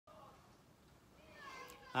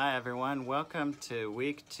Hi everyone, welcome to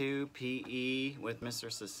week 2 PE with Mr.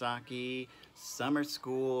 Sasaki, summer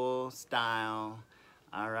school style.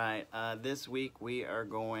 Alright, this week we are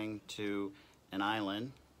going to an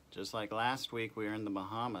island. Just like last week we were in the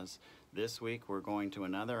Bahamas. This week we're going to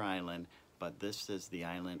another island, but this is the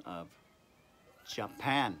island of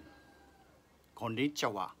Japan.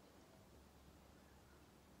 Konnichiwa.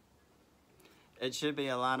 It should be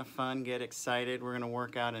a lot of fun. Get excited. We're going to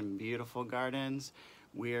work out in beautiful gardens.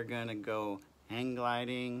 We are going to go hang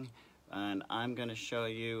gliding, and I'm going to show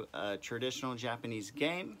you a traditional Japanese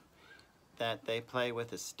game that they play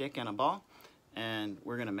with a stick and a ball, and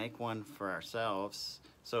we're going to make one for ourselves.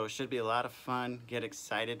 So it should be a lot of fun. Get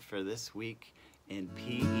excited for this week in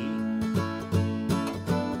PE.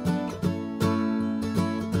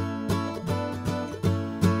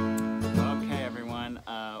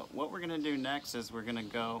 What we're going to do next is we're going to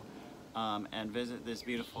go and visit this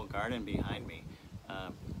beautiful garden behind me.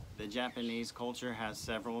 The Japanese culture has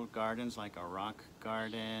several gardens, like a rock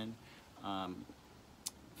garden,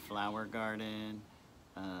 flower garden,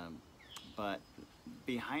 but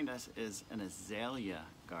behind us is an azalea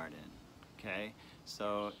garden. Okay,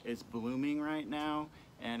 so it's blooming right now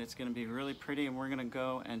and it's going to be really pretty, and we're going to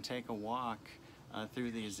go and take a walk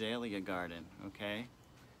through the azalea garden, okay,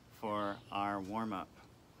 for our warm-up.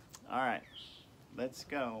 All right, let's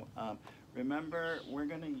go. Remember, we're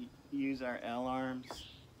going to use our L arms,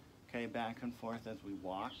 okay, back and forth as we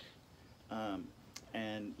walk,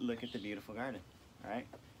 and look at the beautiful garden. All right,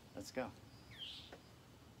 let's go.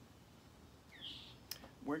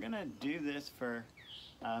 We're going to do this for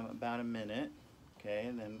about a minute, okay,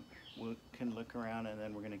 and then we can look around, and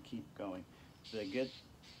then we're going to keep going. The good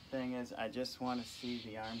thing is I just want to see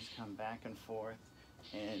the arms come back and forth,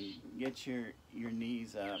 and get your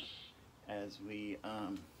knees up as we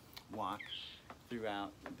walk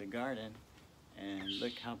throughout the garden, and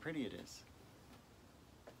look how pretty it is.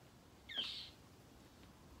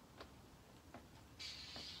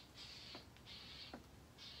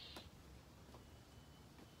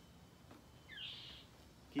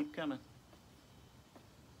 Keep coming.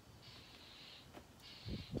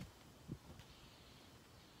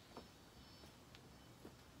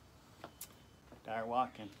 Start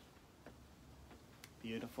walking.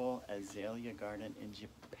 Beautiful azalea garden in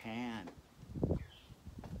Japan.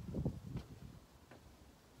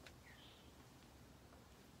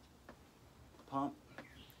 Pump.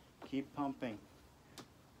 Keep pumping.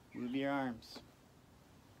 Move your arms.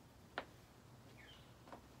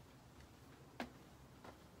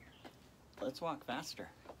 Let's walk faster.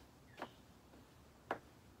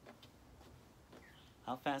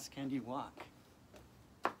 How fast can you walk?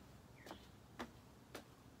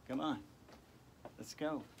 Come on. Let's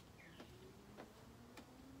go.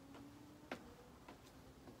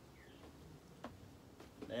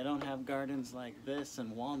 They don't have gardens like this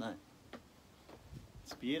in Walnut.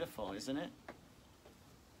 It's beautiful, isn't it?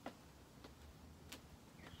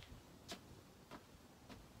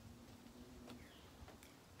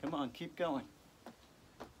 Come on, keep going.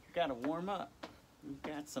 We've got to warm up. We've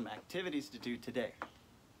got some activities to do today.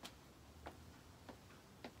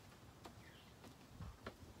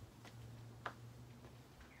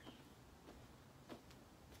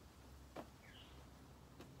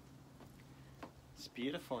 It's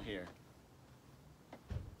beautiful here.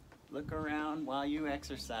 Look around while you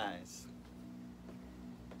exercise.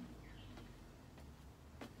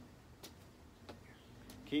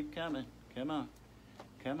 Keep coming. Come on.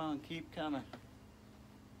 Come on, keep coming.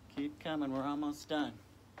 Keep coming. We're almost done.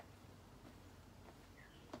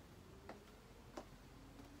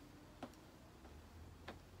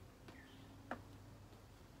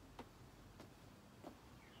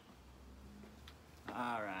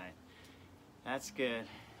 All right. That's good.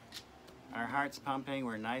 Our heart's pumping,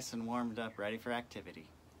 we're nice and warmed up, ready for activity.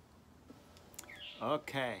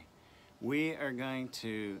 Okay, we are going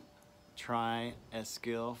to try a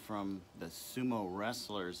skill from the sumo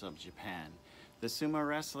wrestlers of Japan. The sumo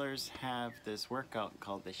wrestlers have this workout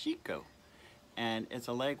called the shiko, and it's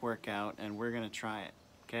a leg workout, and we're gonna try it.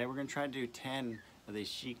 Okay, we're gonna try to do 10 of these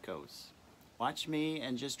shikos. Watch me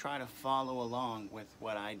and just try to follow along with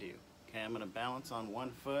what I do. Okay, I'm gonna balance on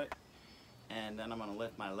one foot, and then I'm gonna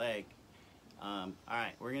lift my leg. All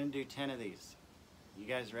right, we're gonna do 10 of these. You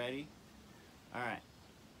guys ready? All right,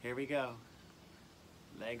 here we go.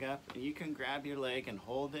 Leg up, and you can grab your leg and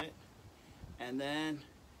hold it, and then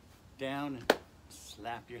down and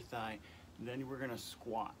slap your thigh. And then we're gonna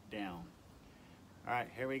squat down. All right,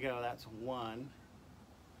 here we go. That's 1.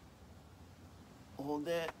 Hold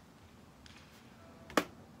it.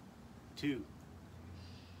 2.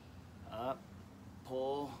 Up,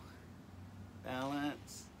 pull,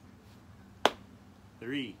 balance,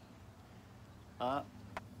 3. Up,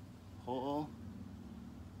 pull.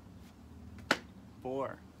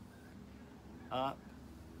 4. Up,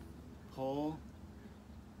 pull.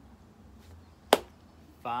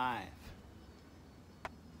 5.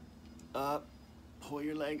 Up, pull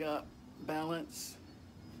your leg up, balance,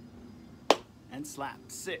 and slap.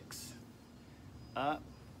 6. Up,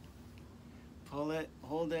 pull it,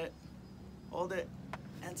 hold it,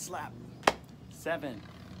 and slap. 7.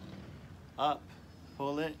 Up,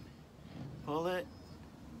 pull it,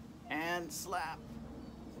 and slap.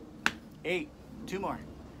 8. 2 more.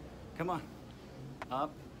 Come on.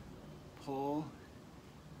 Up, pull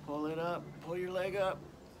it up, pull your leg up.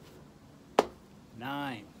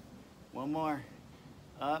 9. 1 more.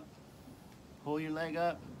 Up, pull your leg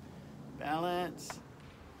up, balance.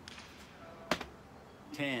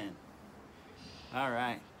 10. All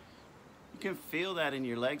right. You can feel that in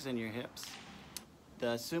your legs and your hips.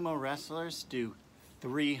 The sumo wrestlers do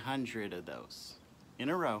 300 of those in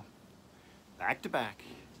a row, back to back.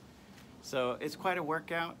 So it's quite a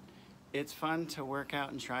workout. It's fun to work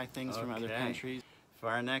out and try things from other countries. For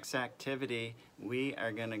our next activity, we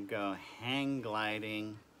are gonna go hang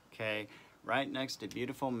gliding, okay, right next to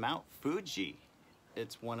beautiful Mount Fuji.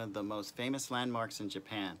 It's one of the most famous landmarks in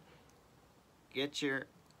Japan. Get your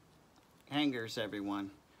hangers, everyone,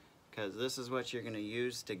 because this is what you're gonna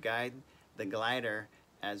use to guide the glider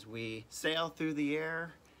as we sail through the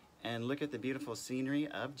air and look at the beautiful scenery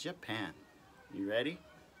of Japan. You ready?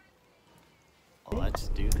 Let's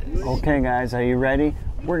do this. Okay guys, are you ready?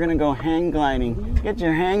 We're gonna go hang gliding. Get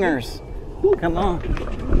your hangers. Come on.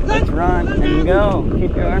 Let's run and go.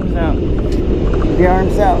 Keep your arms out. Keep your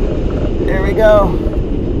arms out. There we go.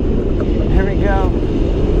 Here we go.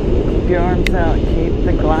 Keep your arms out. Keep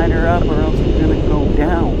the glider up or else it's gonna go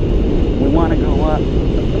down. We wanna go up.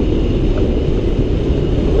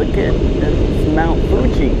 Look at this Mount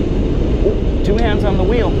Fuji. Ooh, 2 hands on the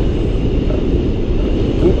wheel.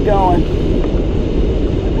 Keep going.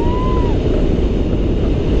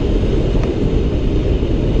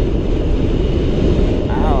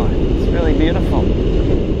 Beautiful.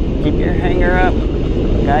 Keep your hanger up.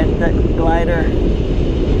 Guide the glider.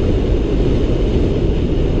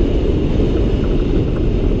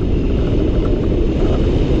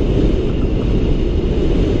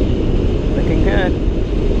 Looking good.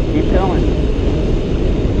 Keep going.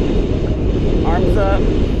 Arms up.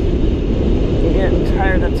 You're getting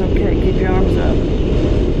tired, that's okay. Keep your arms up.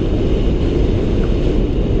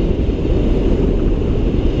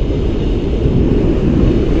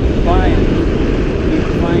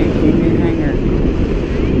 Keep your hanger.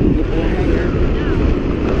 Keep your hanger.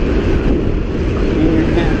 In your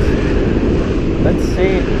hands. Let's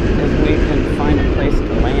see if we can find a place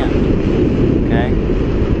to land. Okay?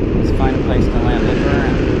 Let's find a place to land. Look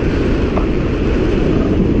around.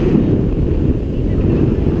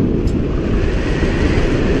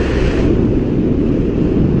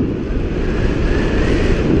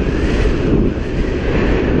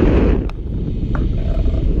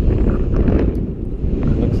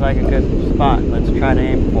 Like a good spot. Let's try to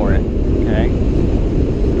aim for it. Okay?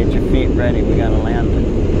 Get your feet ready. We gotta land it.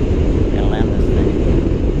 We gotta land this thing.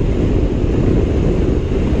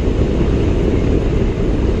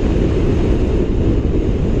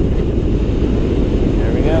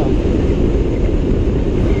 There we go.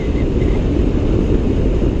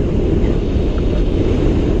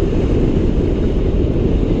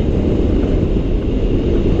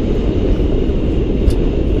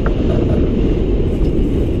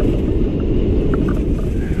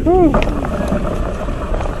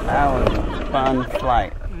 That was a fun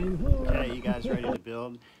flight. Okay, you guys ready to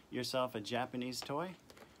build yourself a Japanese toy?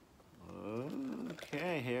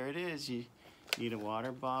 Okay, here it is. You need a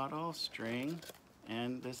water bottle, string,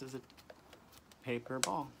 and this is a paper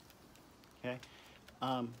ball. Okay,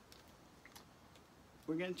 we're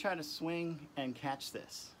gonna try to swing and catch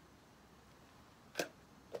this.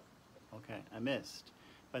 Okay, I missed,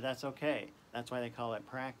 but that's okay. That's why they call it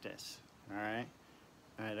practice. All right,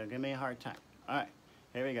 don't give me a hard time. All right,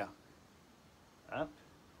 here we go. Up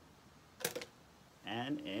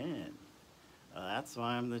and in. Well, that's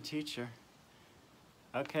why I'm the teacher.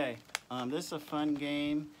 Okay, this is a fun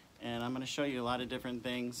game, and I'm going to show you a lot of different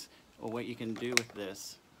things or what you can do with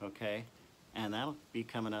this, okay? And that'll be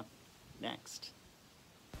coming up next.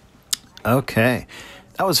 Okay,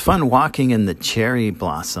 that was fun walking in the cherry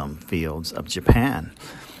blossom fields of Japan.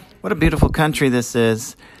 What a beautiful country this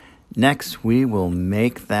is. Next, we will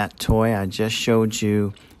make that toy I just showed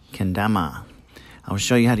you, kendama. I'll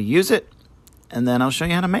show you how to use it, and then I'll show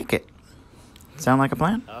you how to make it. Sound like a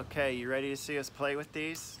plan? Okay, you ready to see us play with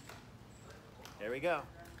these? Here we go.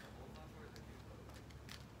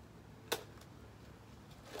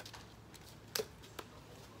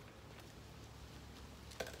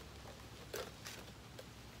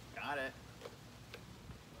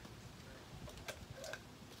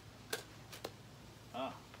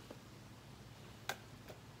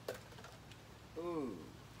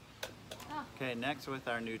 Okay, next with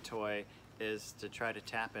our new toy is to try to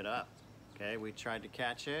tap it up. Okay, we tried to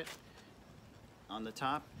catch it on the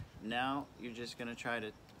top. Now you're just gonna try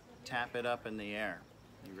to tap it up in the air.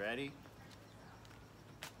 You ready?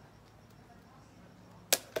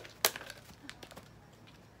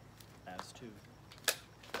 As two.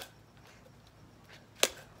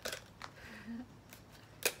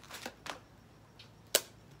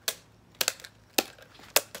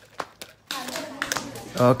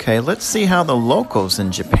 Okay, let's see how the locals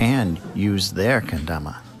in Japan use their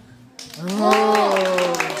kendama.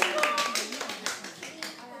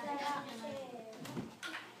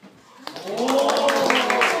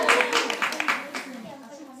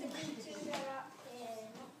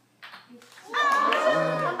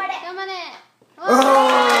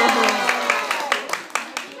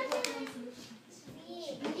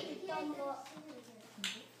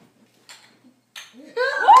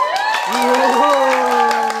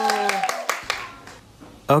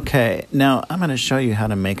 Okay, now I'm going to show you how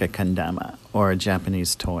to make a kendama, or a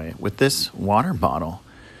Japanese toy, with this water bottle.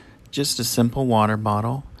 Just a simple water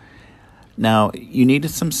bottle. Now, you need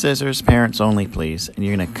some scissors, parents only please, and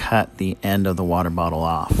you're going to cut the end of the water bottle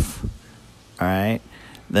off. Alright?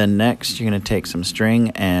 Then next, you're going to take some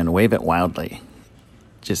string and wave it wildly.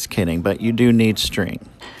 Just kidding, but you do need string.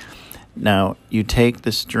 Now, you take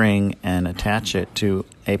the string and attach it to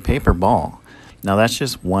a paper ball. Now, that's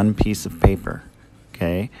just one piece of paper.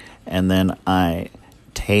 Okay, and then I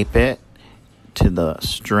tape it to the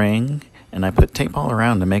string, and I put tape all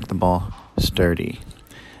around to make the ball sturdy.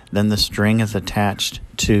 Then the string is attached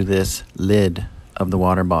to this lid of the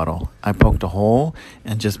water bottle. I poked a hole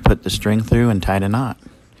and just put the string through and tied a knot.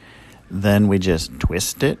 Then we just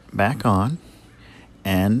twist it back on,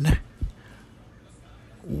 and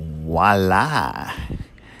voila!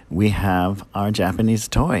 We have our Japanese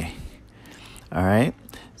toy. All right,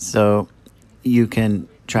 so you can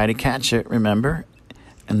try to catch it, remember,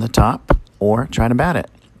 in the top, or try to bat it.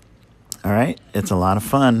 All right, it's a lot of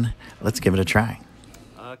fun. Let's give it a try.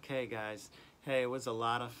 Okay, guys. Hey, it was a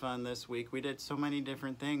lot of fun this week. We did so many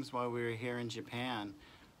different things while we were here in Japan.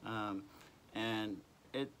 And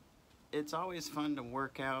it's always fun to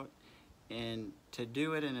work out and to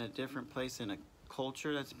do it in a different place, in a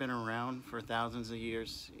culture that's been around for thousands of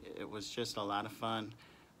years. It was just a lot of fun.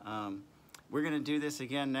 We're going to do this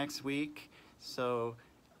again next week. So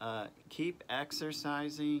keep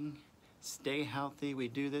exercising, stay healthy. We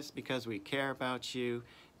do this because we care about you,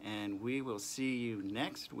 and we will see you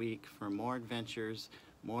next week for more adventures,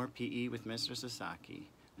 more PE with Mr. Sasaki.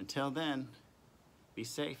 Until then, be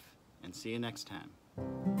safe and see you next time.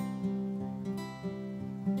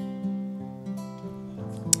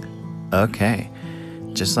 Okay,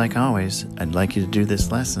 just like always, I'd like you to do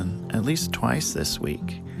this lesson at least twice this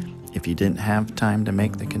week. If you didn't have time to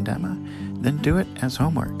make the kendama, then do it as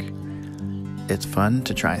homework. It's fun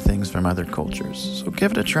to try things from other cultures, so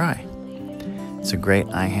give it a try. It's a great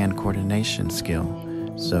eye-hand coordination skill,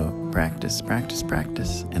 so practice, practice,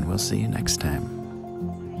 practice, and we'll see you next time.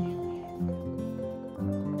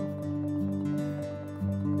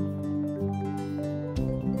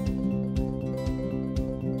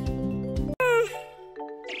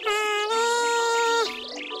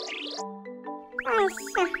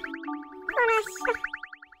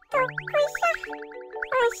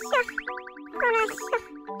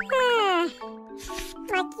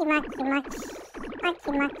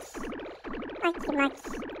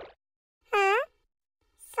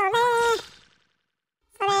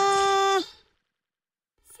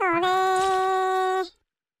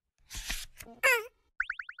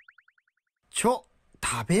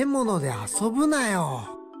食べ物で遊ぶなよ。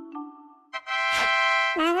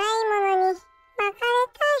長い